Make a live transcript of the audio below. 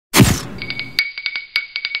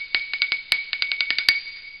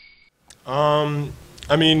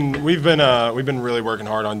I mean, we've been really working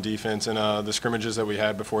hard on defense, and the scrimmages that we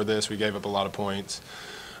had before this, we gave up a lot of points.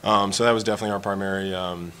 So that was definitely our primary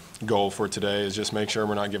goal for today, is just make sure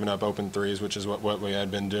we're not giving up open threes, which is what we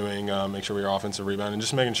had been doing. Make sure we were offensive rebound, and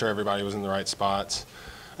just making sure everybody was in the right spots.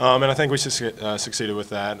 And I think we succeeded with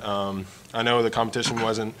that. I know the competition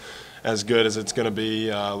wasn't as good as it's going to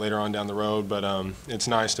be later on down the road, but it's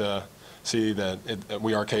nice to see that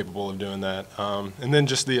we are capable of doing that. And then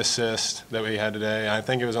just the assist that we had today, I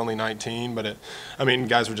think it was only 19, but I mean,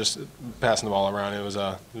 guys were just passing the ball around. It was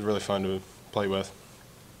really fun to play with.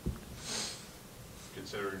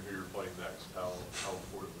 Considering who you're playing next, how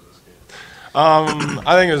important was this game?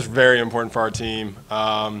 I think it was very important for our team.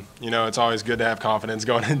 You know, it's always good to have confidence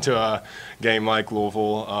going into a game like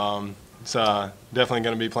Louisville. It's definitely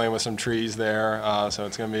going to be playing with some trees there, so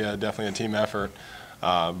it's going to be definitely a team effort.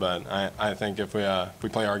 But I think if we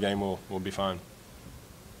play our game, we'll be fine.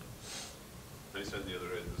 They said the other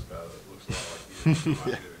day this guy that looks a lot like you.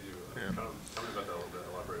 Yeah. Tell me about that a little bit.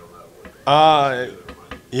 Elaborate on that.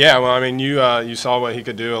 Yeah, well, I mean, you saw what he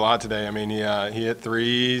could do a lot today. I mean, he hit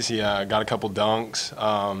threes, he got a couple dunks,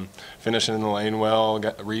 finishing in the lane well,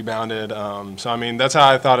 rebounded. So, I mean, that's how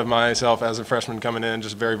I thought of myself as a freshman coming in,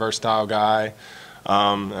 just a very versatile guy.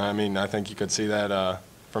 I mean, I think you could see that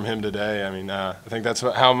from him today. I mean, I think that's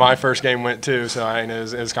how my first game went too. So, I mean,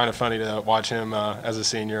 it was kind of funny to watch him as a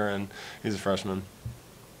senior, and he's a freshman.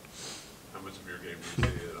 How much of your game do you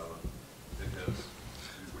see in his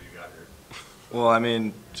when you got here? Well, I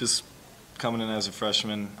mean, just coming in as a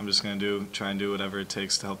freshman, I'm just going to try and do whatever it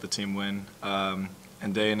takes to help the team win.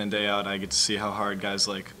 And day in and day out, I get to see how hard guys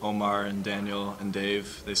like Omar and Daniel and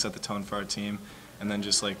Dave, they set the tone for our team. And then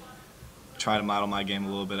just like try to model my game a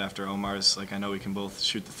little bit after Omar's. Like I know we can both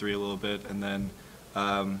shoot the three a little bit. And then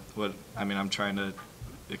I'm trying to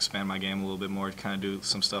expand my game a little bit more, to kind of do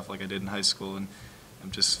some stuff like I did in high school. And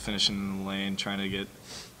I'm just finishing in the lane, trying to get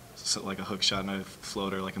like a hook shot and a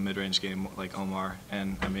floater, like a mid-range game like Omar.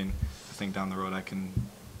 And I mean, I think down the road I can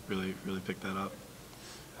really pick that up.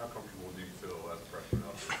 How comfortable do you feel as a freshman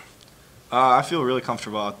out there? I feel really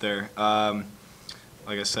comfortable out there.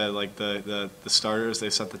 Like I said, like the starters,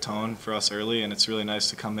 they set the tone for us early, and it's really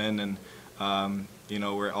nice to come in and you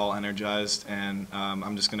know, we're all energized, and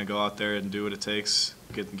I'm just gonna go out there and do what it takes,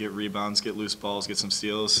 get rebounds, get loose balls, get some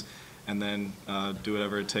steals, and then do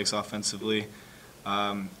whatever it takes offensively.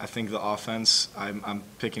 I think the offense, I'm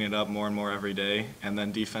picking it up more and more every day, and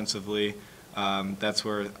then defensively, that's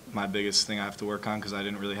where my biggest thing I have to work on, because I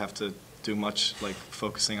didn't really have to do much like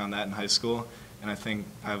focusing on that in high school, and I think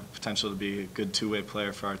I have potential to be a good two-way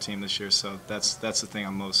player for our team this year. So that's the thing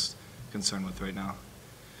I'm most concerned with right now.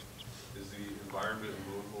 Is the environment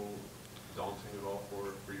in Louisville daunting at all for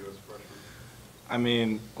you as a freshman? I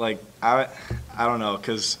mean, like I don't know,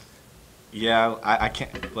 because yeah, I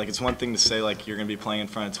can't, like, it's one thing to say like you're gonna be playing in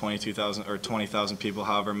front of 22,000 or 20,000 people,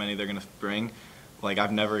 however many they're gonna bring. Like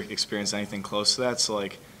I've never experienced anything close to that, so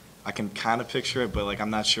like I can kind of picture it, but like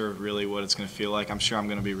I'm not sure really what it's gonna feel like. I'm sure I'm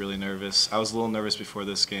gonna be really nervous. I was a little nervous before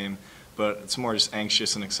this game, but it's more just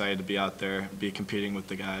anxious and excited to be out there, be competing with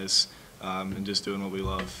the guys, and just doing what we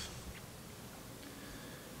love.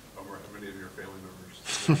 Omar, how many of your family members?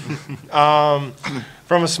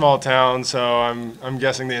 From a small town, so I'm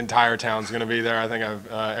guessing the entire town's going to be there. I think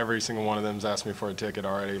every single one of them's asked me for a ticket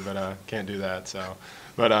already, but can't do that. So,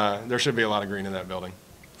 but there should be a lot of green in that building.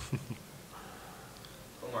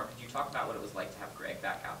 Omar, could you talk about what it was like to have Greg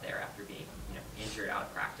back out there after being, injured out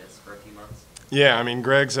of practice for a few months? Yeah, I mean,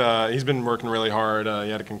 Greg's he's been working really hard. He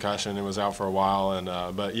had a concussion and was out for a while, and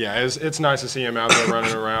but yeah, it's nice to see him out there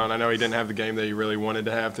running around. I know he didn't have the game that he really wanted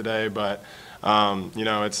to have today, but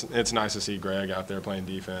it's nice to see Greg out there playing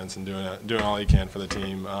defense and doing all he can for the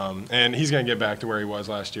team. And he's going to get back to where he was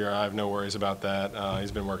last year. I have no worries about that.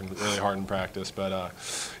 He's been working really hard in practice, but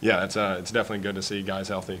yeah, it's definitely good to see guys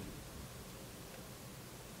healthy.